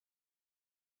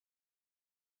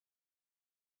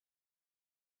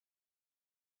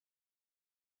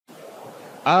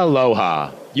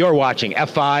Aloha. You're watching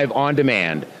F5 On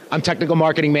Demand. I'm Technical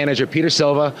Marketing Manager Peter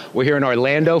Silva. We're here in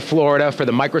Orlando, Florida for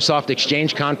the Microsoft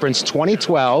Exchange Conference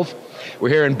 2012. We're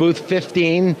here in booth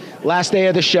 15, last day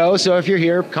of the show, so if you're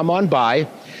here, come on by.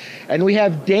 And we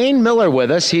have Dayne Miller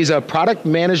with us. He's a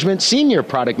senior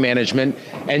product management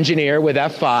engineer with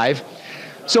F5.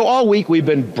 So all week we've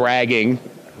been bragging,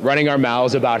 running our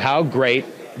mouths about how great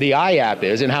the iApp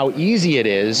is and how easy it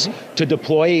is to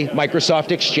deploy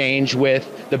Microsoft Exchange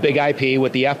with the big IP,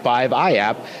 with the F5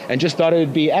 iApp, and just thought it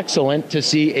would be excellent to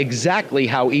see exactly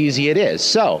how easy it is.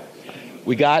 So,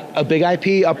 we got a big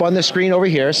IP up on the screen over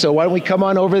here, so why don't we come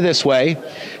on over this way,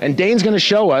 and Dayne's going to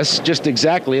show us just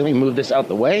exactly, let me move this out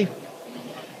the way,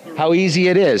 how easy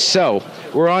it is. So,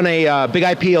 we're on a big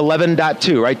IP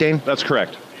 11.2, right, Dayne? That's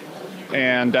correct.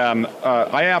 And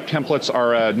iApp templates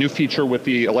are a new feature with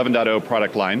the 11.0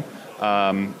 product line.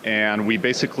 And we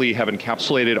basically have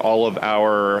encapsulated all of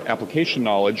our application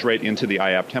knowledge right into the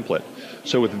iApp template.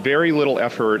 So with very little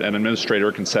effort, an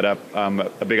administrator can set up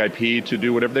a big IP to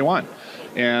do whatever they want.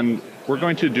 And we're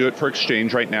going to do it for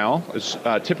Exchange right now. It's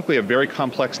typically a very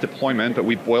complex deployment, but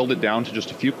we've boiled it down to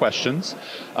just a few questions.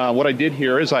 What I did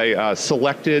here is I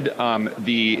selected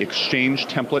the Exchange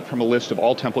template from a list of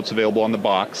all templates available on the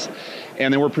box.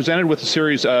 And then we're presented with a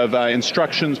series of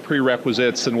instructions,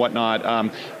 prerequisites, and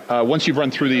whatnot. Once you've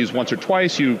run through these once or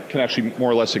twice, you can actually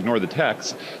more or less ignore the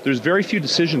text. There's very few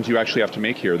decisions you actually have to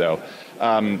make here, though.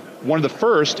 One of the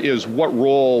first is what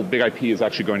role Big IP is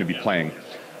actually going to be playing.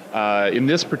 In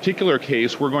this particular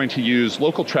case, we're going to use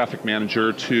Local Traffic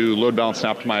Manager to load balance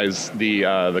and optimize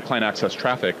the client access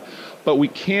traffic. But we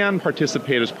can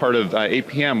participate as part of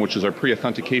APM, which is our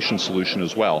pre-authentication solution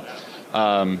as well.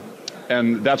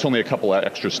 And that's only a couple of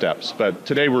extra steps. But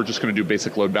today we're just going to do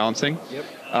basic load balancing.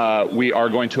 Yep. We are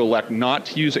going to elect not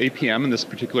to use APM in this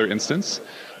particular instance.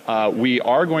 We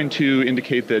are going to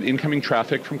indicate that incoming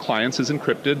traffic from clients is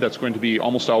encrypted. That's going to be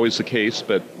almost always the case,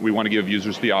 but we want to give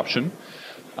users the option.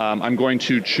 I'm going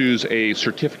to choose a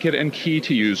certificate and key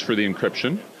to use for the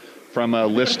encryption from a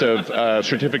list of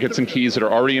certificates and keys that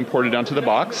are already imported onto the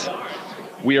box.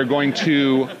 We are going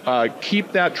to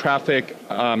keep that traffic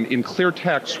in clear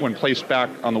text when placed back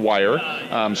on the wire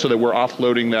so that we're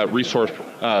offloading that resource,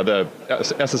 the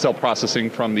SSL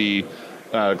processing from the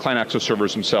client access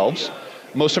servers themselves.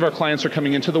 Most of our clients are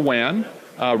coming into the WAN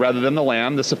rather than the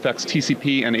LAN. This affects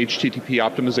TCP and HTTP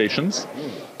optimizations.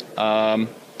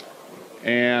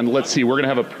 And let's see, we're going to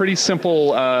have a pretty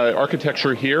simple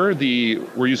architecture here.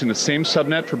 We're using the same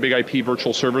subnet for big IP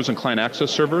virtual servers and client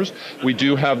access servers. We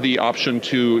do have the option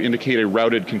to indicate a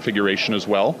routed configuration as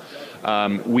well.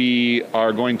 We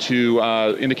are going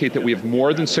to indicate that we have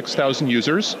more than 6,000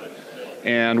 users,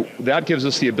 and that gives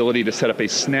us the ability to set up a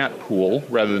SNAT pool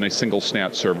rather than a single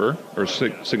SNAT server or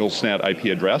single SNAT IP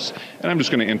address. And I'm just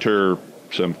going to enter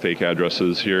some fake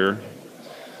addresses here.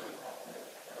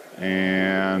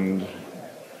 And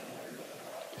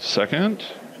second.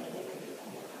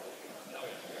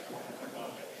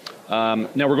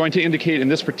 Now we're going to indicate in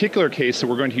this particular case that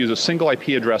we're going to use a single IP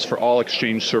address for all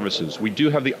Exchange services. We do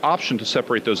have the option to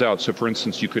separate those out. So for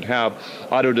instance, you could have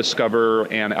Auto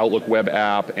Discover and Outlook Web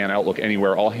App and Outlook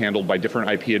Anywhere all handled by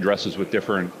different IP addresses with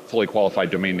different fully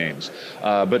qualified domain names.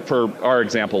 But for our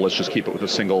example, let's just keep it with a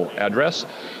single address.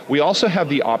 We also have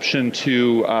the option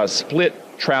to split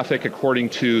traffic according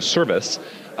to service.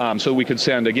 So we could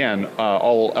send, again,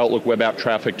 all Outlook Web App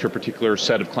traffic to a particular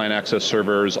set of client access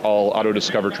servers, all Auto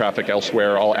Discover traffic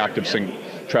elsewhere, all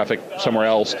ActiveSync traffic somewhere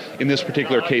else. In this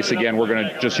particular case, again, we're going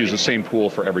to just use the same pool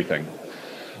for everything.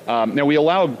 Now, we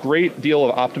allow a great deal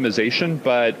of optimization,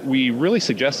 but we really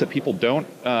suggest that people don't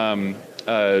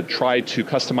try to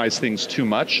customize things too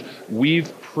much.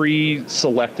 We've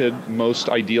pre-selected most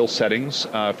ideal settings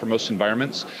for most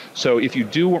environments. So if you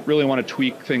do really want to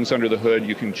tweak things under the hood,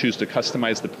 you can choose to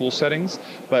customize the pool settings,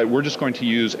 but we're just going to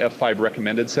use F5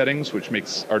 recommended settings, which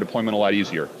makes our deployment a lot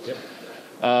easier. Yep.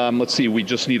 Let's see, we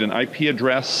just need an IP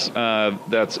address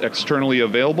that's externally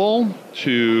available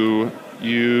to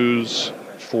use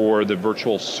for the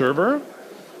virtual server.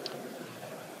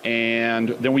 And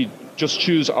then we just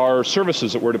choose our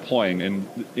services that we're deploying.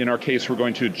 And in our case, we're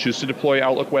going to choose to deploy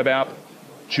Outlook Web App,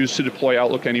 choose to deploy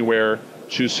Outlook Anywhere,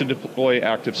 choose to deploy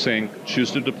ActiveSync,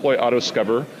 choose to deploy Auto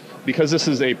Discover. Because this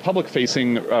is a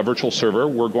public-facing virtual server,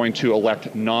 we're going to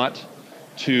elect not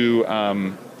to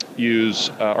use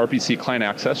RPC client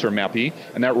access or MAPI,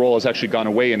 and that role has actually gone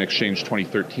away in Exchange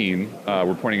 2013.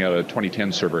 We're pointing out a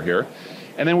 2010 server here.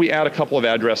 And then we add a couple of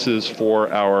addresses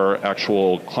for our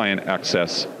actual client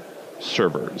access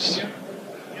servers.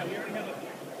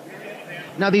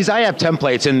 Now these iApp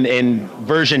templates in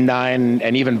version 9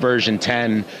 and even version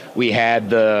 10, we had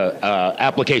the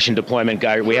application deployment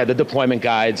guide, we had the deployment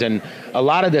guides, and a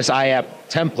lot of this iApp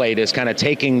template is kind of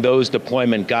taking those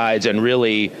deployment guides and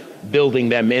really building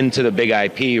them into the big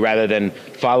IP rather than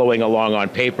following along on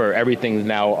paper. Everything's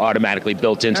now automatically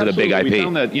built into the big IP. We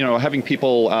found that having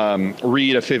people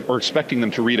read or expecting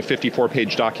them to read a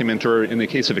 54-page document, or in the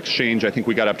case of Exchange, I think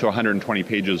we got up to 120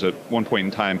 pages at one point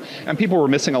in time, and people were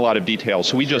missing a lot of details.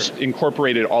 So we just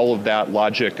incorporated all of that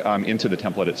logic into the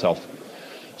template itself.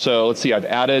 So let's see, I've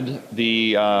added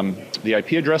the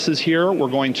IP addresses here. We're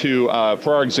going to,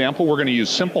 for our example, we're going to use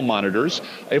simple monitors.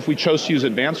 If we chose to use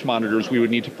advanced monitors, we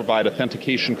would need to provide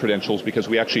authentication credentials because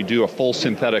we actually do a full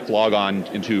synthetic logon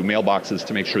into mailboxes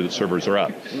to make sure that servers are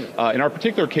up. In our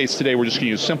particular case today, we're just going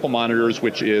to use simple monitors,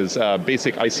 which is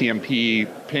basic ICMP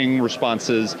ping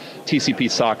responses, TCP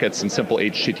sockets, and simple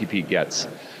HTTP gets.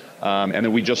 And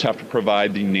then we just have to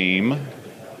provide the name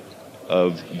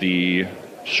of the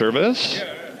service.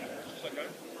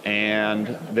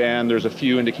 And then there's a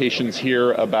few indications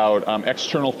here about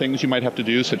external things you might have to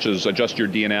do, such as adjust your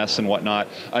DNS and whatnot.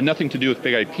 Nothing to do with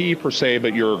big IP per se,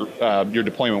 but your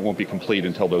deployment won't be complete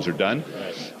until those are done.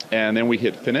 And then we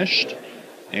hit finished,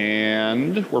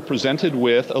 and we're presented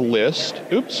with a list.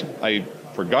 Oops, I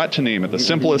forgot to name it. The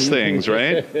simplest things,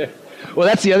 right? Well,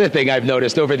 that's the other thing I've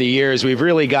noticed over the years. We've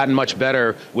really gotten much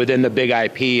better within the big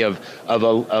IP of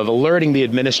alerting the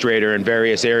administrator in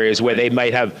various areas where they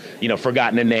might have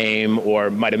forgotten a name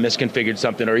or might have misconfigured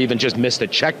something or even just missed a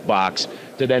checkbox,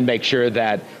 to then make sure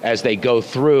that as they go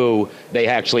through, they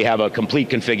actually have a complete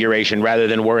configuration rather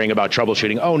than worrying about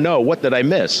troubleshooting. Oh no, what did I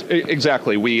miss?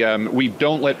 Exactly. We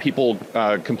don't let people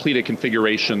complete a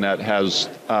configuration that has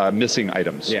missing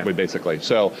items, basically.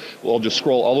 So we'll just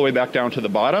scroll all the way back down to the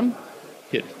bottom,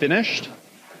 hit finished,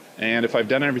 and if I've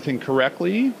done everything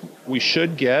correctly, we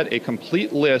should get a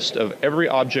complete list of every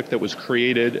object that was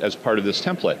created as part of this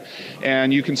template.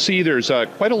 And you can see there's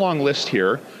quite a long list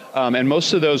here. And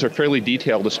most of those are fairly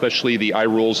detailed, especially the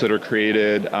iRules that are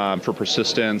created for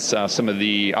persistence, some of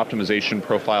the optimization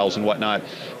profiles and whatnot.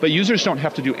 But users don't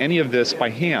have to do any of this by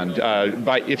hand.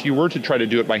 If you were to try to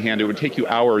do it by hand, it would take you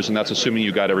hours, and that's assuming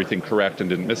you got everything correct and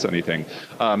didn't miss anything.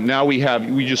 Now we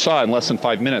just saw in less than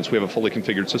 5 minutes, we have a fully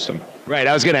configured system. Right,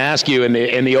 I was going to ask you in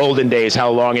the olden days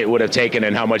how long it would have taken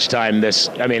and how much time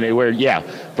we're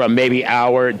from maybe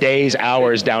days,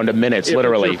 hours down to minutes,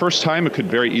 literally. If it's your first time, it could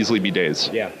very easily be days.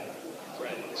 Yeah.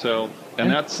 So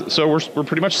we're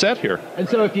pretty much set here. And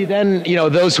so if you then,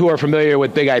 those who are familiar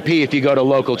with big IP, if you go to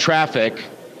local traffic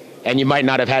and you might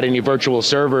not have had any virtual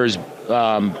servers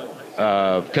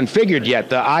configured yet,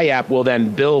 the iApp will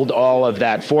then build all of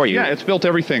that for you. Yeah, it's built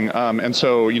everything. And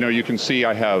so, you can see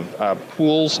I have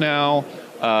pools now.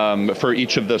 For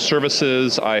each of the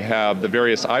services, I have the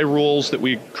various iRules that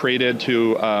we created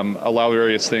to allow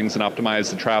various things and optimize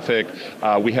the traffic.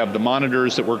 We have the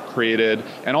monitors that were created,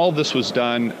 and all of this was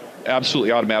done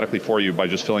absolutely automatically for you by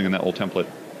just filling in that little template.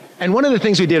 And one of the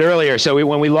things we did earlier,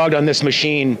 when we logged on this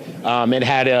machine, it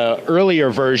had an earlier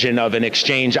version of an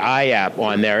Exchange iApp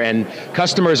on there, and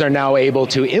customers are now able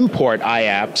to import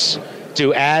iApps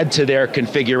to add to their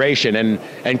configuration,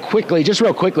 and quickly, just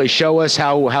real quickly, show us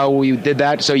how we did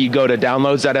that. So you go to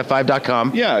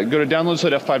downloads.f5.com. Yeah, go to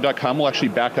downloads.f5.com. We'll actually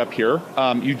back up here.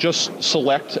 You just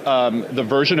select the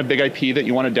version of Big IP that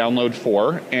you want to download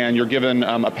for, and you're given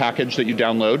a package that you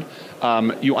download.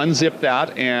 You unzip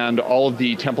that, and all of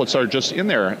the templates are just in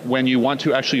there. When you want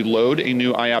to actually load a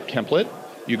new iApp template,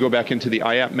 you go back into the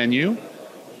iApp menu,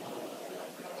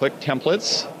 click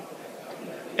Templates,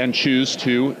 and choose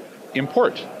to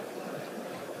import.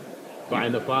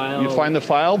 Find the file. You find the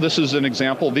file. This is an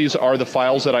example. These are the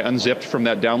files that I unzipped from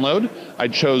that download. I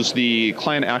chose the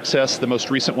client access, the most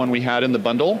recent one we had in the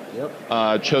bundle.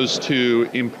 Yep. Chose to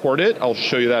import it. I'll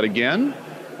show you that again.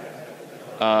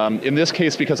 In this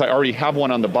case, because I already have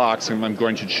one on the box, and I'm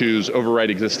going to choose override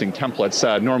existing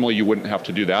templates. Normally you wouldn't have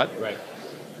to do that. Right.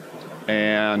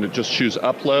 And just choose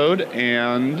upload,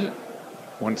 and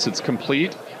once it's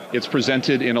complete, it's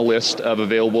presented in a list of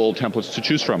available templates to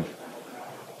choose from.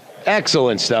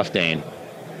 Excellent stuff, Dayne.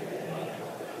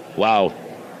 Wow.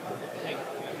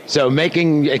 So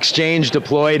making Exchange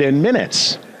deployed in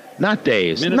minutes, not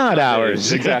days, not hours.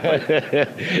 Days.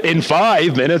 Exactly. In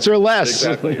 5 minutes or less.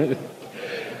 Exactly.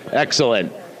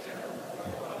 Excellent.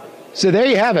 So there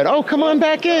you have it. Oh, come on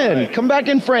back in. Right. Come back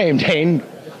in frame, Dayne.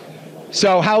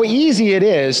 So how easy it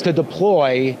is to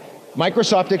deploy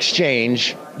Microsoft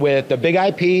Exchange with the Big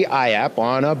IP iApp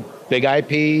on a Big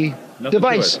IP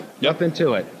device. Yep. Nothing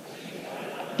to it.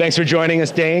 Thanks for joining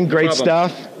us, Dayne. Great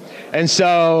stuff. And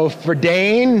so for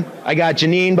Dayne, I got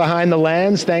Janine behind the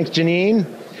lens. Thanks, Janine.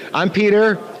 I'm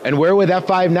Peter, and we're with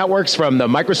F5 Networks from the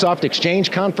Microsoft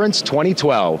Exchange Conference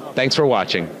 2012. Thanks for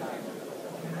watching.